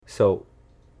So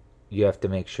you have to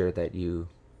make sure that you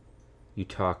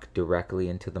talk directly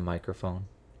into the microphone.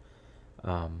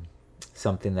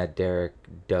 Something that Derek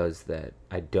does that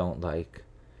I don't like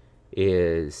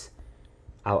is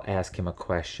I'll ask him a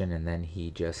question and then he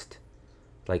just,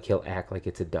 like, he'll act like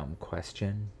it's a dumb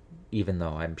question, even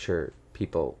though I'm sure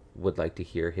people would like to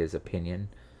hear his opinion.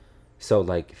 So,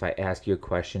 like, if I ask you a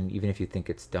question, even if you think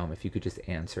it's dumb, if you could just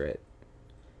answer it,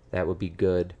 that would be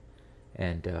good.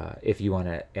 And if you want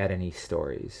to add any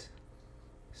stories.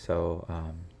 So,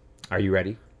 are you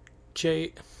ready?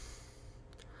 Jay,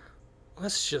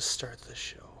 let's just start the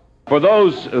show. For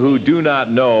those who do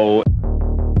not know,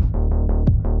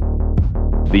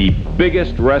 the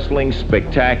biggest wrestling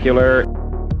spectacular,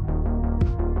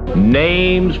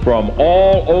 names from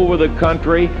all over the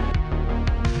country,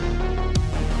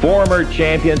 former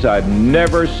champions, I've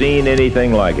never seen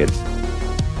anything like it.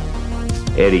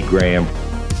 Eddie Graham,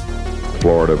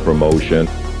 Florida Promotion,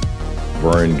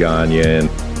 Vern Gagne,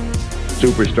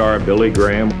 superstar Billy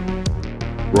Graham,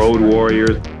 Road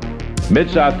Warriors,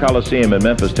 Mid-South Coliseum in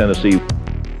Memphis, Tennessee,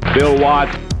 Bill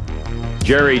Watts,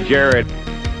 Jerry Jarrett,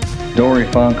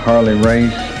 Dory Funk, Harley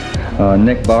Race,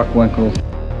 Nick Bockwinkel.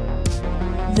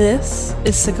 This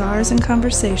is Cigars and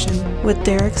Conversation with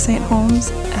Derek St. Holmes,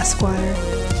 Esquire.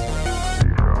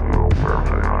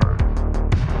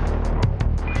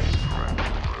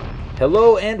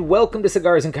 Hello and welcome to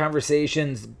Cigars and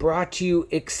Conversations, brought to you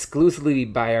exclusively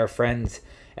by our friends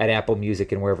at Apple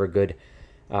Music and wherever good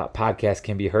podcasts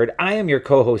can be heard. I am your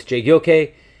co-host, Jay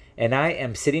Gilkay, and I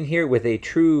am sitting here with a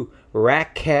true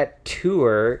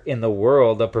raconteur in the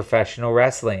world of professional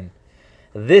wrestling.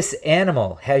 This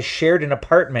animal has shared an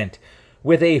apartment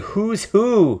with a who's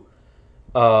who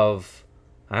of,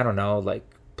 I don't know, like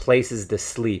places to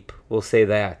sleep. We'll say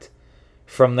that.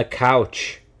 From the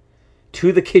couch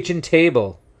to the kitchen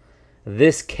table,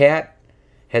 this cat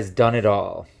has done it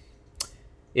all.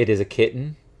 It is a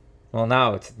kitten. Well,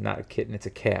 now it's not a kitten, it's a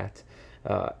cat.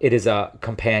 It is a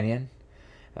companion.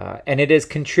 And it has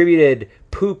contributed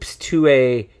poops to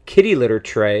a kitty litter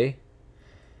tray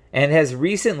and has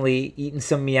recently eaten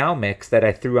some Meow Mix that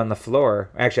I threw on the floor.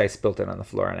 Actually, I spilt it on the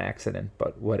floor on accident,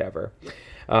 but whatever.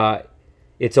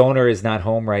 Its owner is not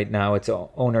home right now. Its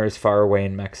owner is far away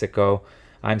in Mexico.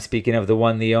 I'm speaking of the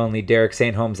one, the only, Derek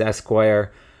St. Holmes,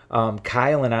 Esquire.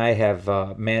 Kyle and I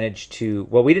have managed to...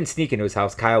 Well, we didn't sneak into his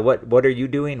house. Kyle, what are you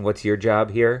doing? What's your job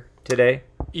here today?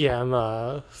 Yeah,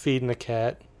 I'm feeding the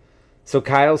cat. So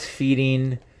Kyle's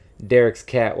feeding Derek's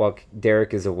cat while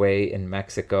Derek is away in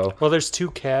Mexico. Well, there's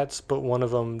two cats, but one of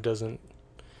them doesn't...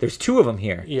 There's two of them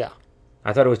here. Yeah.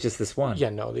 I thought it was just this one. Yeah,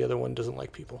 no, the other one doesn't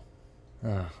like people.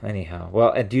 Anyhow.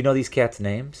 Well, do you know these cats'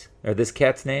 names? Or this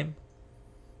cat's name?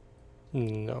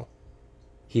 No.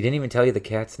 He didn't even tell you the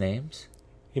cat's names?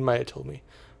 He might have told me.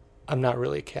 I'm not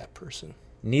really a cat person.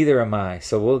 Neither am I.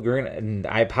 So we're gonna. And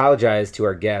I apologize to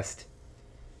our guest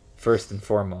first and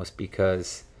foremost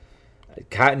because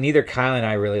neither Kyle and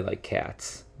I really like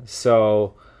cats.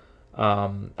 So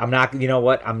I'm not. You know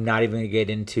what? I'm not even gonna get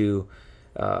into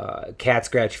cat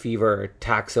scratch fever or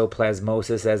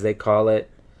toxoplasmosis as they call it.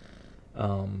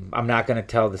 I'm not gonna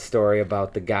tell the story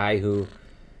about the guy who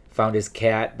found his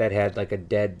cat that had like a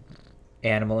dead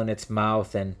animal in its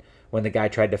mouth, and when the guy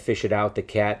tried to fish it out, the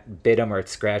cat bit him or it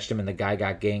scratched him and the guy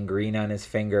got gangrene on his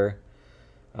finger.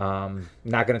 Not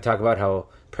going to talk about how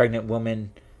pregnant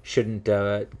women shouldn't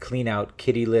clean out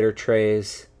kitty litter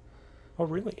trays. Oh,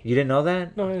 really? You didn't know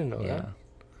that? No, I didn't know that.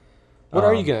 What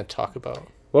are you going to talk about?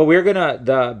 Well, we're going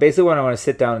to... Basically, when I want to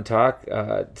sit down and talk,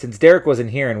 since Derek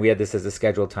wasn't here and we had this as a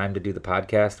scheduled time to do the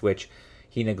podcast, which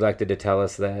he neglected to tell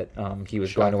us that he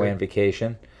was going away on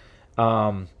vacation.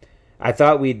 I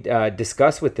thought we'd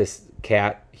discuss with this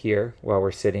cat here while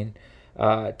we're sitting,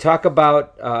 talk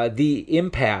about the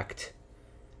impact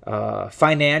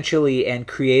financially and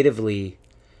creatively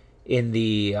in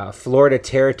the Florida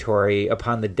territory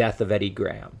upon the death of Eddie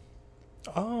Graham.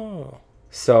 Oh.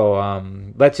 So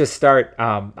let's just start.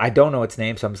 I don't know its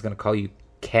name, so I'm just going to call you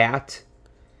Cat.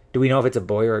 Do we know if it's a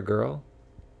boy or a girl?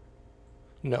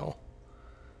 No.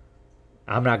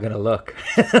 I'm not going to look.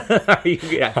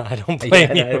 I don't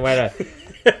blame you. Why not?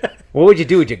 What would you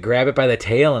do? Would you grab it by the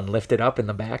tail and lift it up in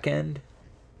the back end?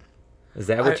 Is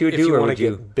that what you would do? If you or want would to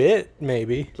you get bit,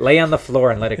 maybe. lay on the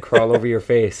floor and let it crawl over your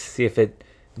face? See if it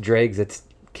drags its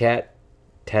cat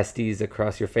testes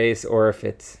across your face or if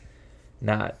it's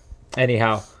not.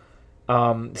 Anyhow,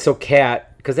 so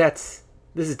cat, because this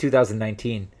is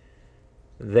 2019.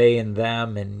 They and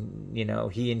them and,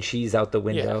 he and she's out the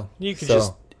window. Yeah, you could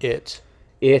just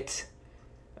It.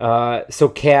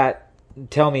 So, Kat,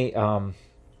 tell me,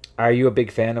 are you a big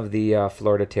fan of the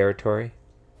Florida territory?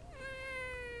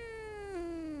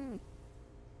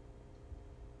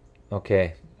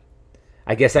 Okay.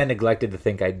 I guess I neglected to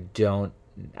think I don't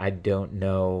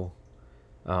know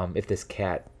if this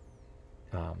cat,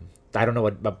 I don't know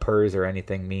what purrs or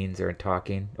anything means or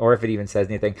talking, or if it even says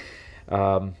anything.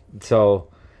 So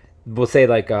we'll say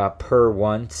like purr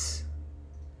once,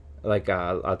 like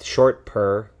a short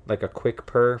purr, like a quick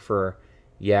purr for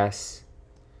yes.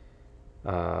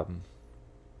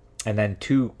 And then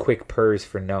 2 quick purrs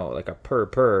for no, like a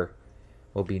purr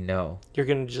will be no. You're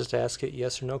going to just ask it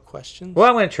yes or no questions? Well,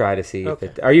 I'm going to try to see if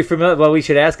it... Are you familiar... Well, we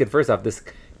should ask it first off. This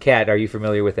cat, are you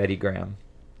familiar with Eddie Graham?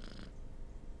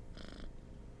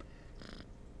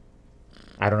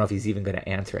 I don't know if he's even going to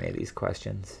answer any of these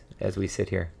questions as we sit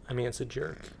here. I mean, it's a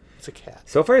jerk. It's a cat.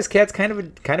 So far, his cat's kind of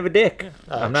a dick.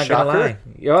 Yeah. I'm not going to lie.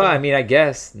 Oh, I mean, I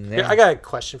guess. Yeah. I got a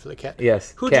question for the cat.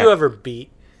 Yes. Who'd you ever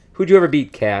beat? Who'd you ever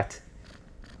beat, cat?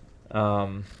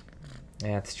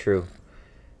 That's true.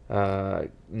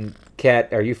 Kat,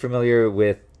 are you familiar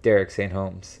with Derek St.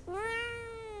 Holmes?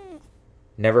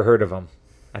 Never heard of him.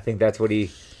 I think that's what he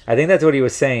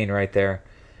was saying right there.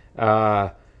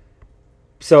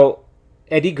 So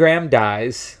Eddie Graham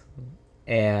dies,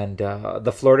 and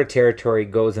the Florida Territory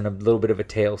goes in a little bit of a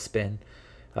tailspin.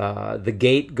 The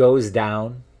gate goes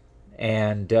down,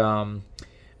 and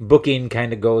booking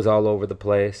kind of goes all over the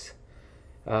place.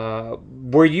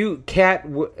 Were you, Kat?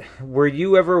 Were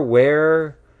you ever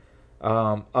aware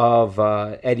of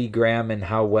Eddie Graham and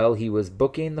how well he was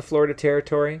booking the Florida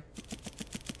Territory?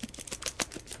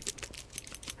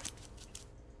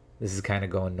 This is kind of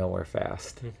going nowhere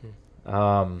fast.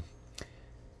 Mm-hmm.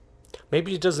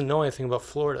 Maybe he doesn't know anything about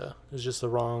Florida. It's just the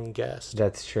wrong guess.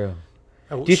 That's true.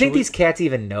 Do you think these cats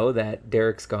even know that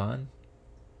Derek's gone?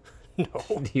 No.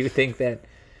 Do you think that...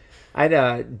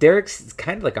 Derek's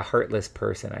kind of like a heartless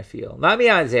person, I feel. Not me,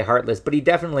 I'd say heartless, but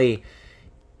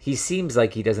he seems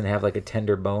like he doesn't have like a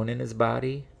tender bone in his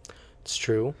body. It's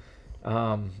true.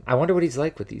 I wonder what he's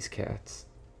like with these cats.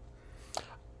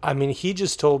 I mean, he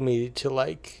just told me to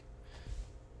like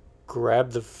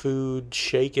grab the food,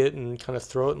 shake it, and kind of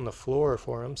throw it on the floor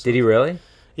for him. So. Did he really?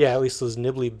 Yeah, at least those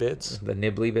nibbly bits. The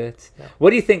nibbly bits? Yeah.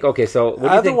 What do you think? Okay, so...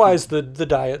 Otherwise, the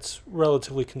diet's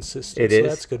relatively consistent. It is?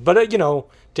 That's good. But,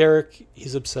 Derek,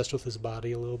 he's obsessed with his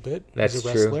body a little bit. That's he's a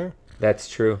wrestler. True. That's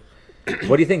true.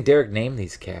 What do you think Derek named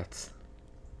these cats?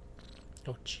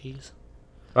 Oh, jeez.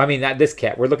 I mean, not this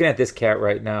cat. We're looking at this cat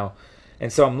right now.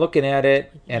 And so I'm looking at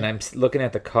it, and I'm looking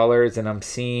at the colors, and I'm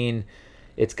seeing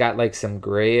it's got like some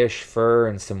grayish fur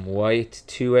and some white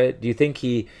to it. Do you think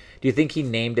he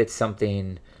named it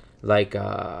something like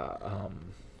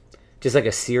just like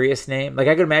a serious name? Like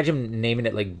I could imagine naming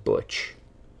it like Butch.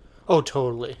 Oh,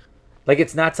 totally. Like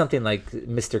it's not something like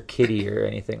Mr. Kitty or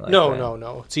anything like that.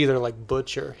 No. It's either like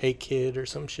Butch or Hey Kid or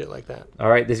some shit like that. All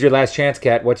right, this is your last chance,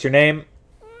 Kat. What's your name?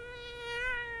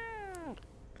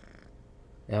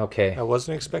 Okay. I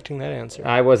wasn't expecting that answer.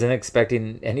 I wasn't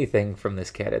expecting anything from this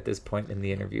cat at this point in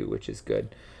the interview, which is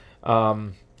good.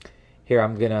 Here,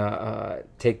 I'm going to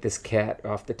take this cat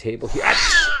off the table. Here.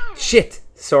 Ah, shit!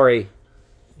 Sorry.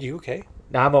 You okay?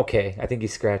 I'm okay. I think he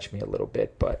scratched me a little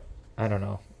bit, but I don't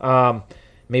know.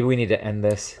 Maybe we need to end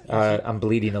this. I'm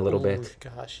bleeding a little bit.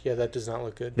 Gosh, yeah, that does not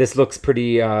look good. This looks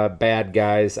pretty bad,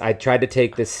 guys. I tried to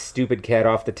take this stupid cat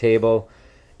off the table,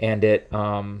 and it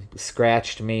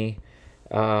scratched me.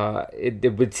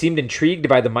 It seemed intrigued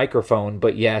by the microphone,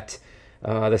 but yet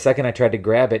the second I tried to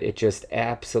grab it, it just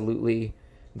absolutely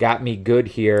got me good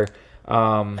here.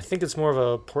 I think it's more of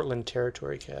a Portland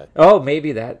Territory cat. Oh,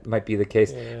 maybe that might be the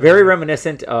case. Yeah. Very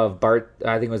reminiscent of Bart,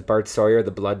 I think it was Bart Sawyer,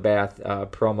 the Bloodbath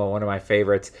promo, one of my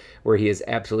favorites, where he is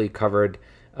absolutely covered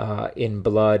in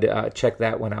blood. Check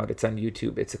that one out. It's on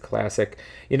YouTube. It's a classic.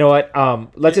 You know what?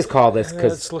 Let's just call this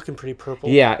because it's looking pretty purple.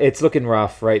 Yeah, it's looking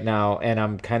rough right now, and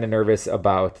I'm kind of nervous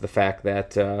about the fact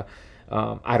that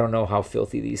I don't know how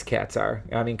filthy these cats are.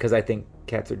 I mean, because I think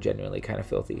cats are genuinely kind of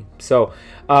filthy. So,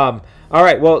 all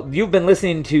right. Well, you've been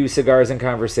listening to Cigars and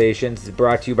Conversations. It's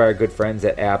brought to you by our good friends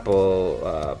at Apple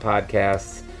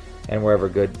Podcasts and wherever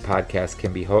good podcasts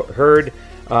can be heard.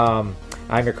 I'm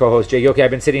your co-host, Jay Yoke.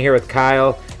 I've been sitting here with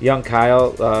Kyle, young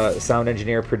Kyle, sound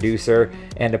engineer, producer,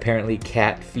 and apparently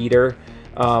cat feeder.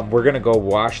 We're going to go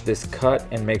wash this cut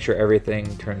and make sure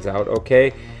everything turns out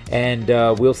okay. And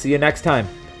we'll see you next time.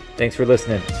 Thanks for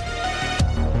listening.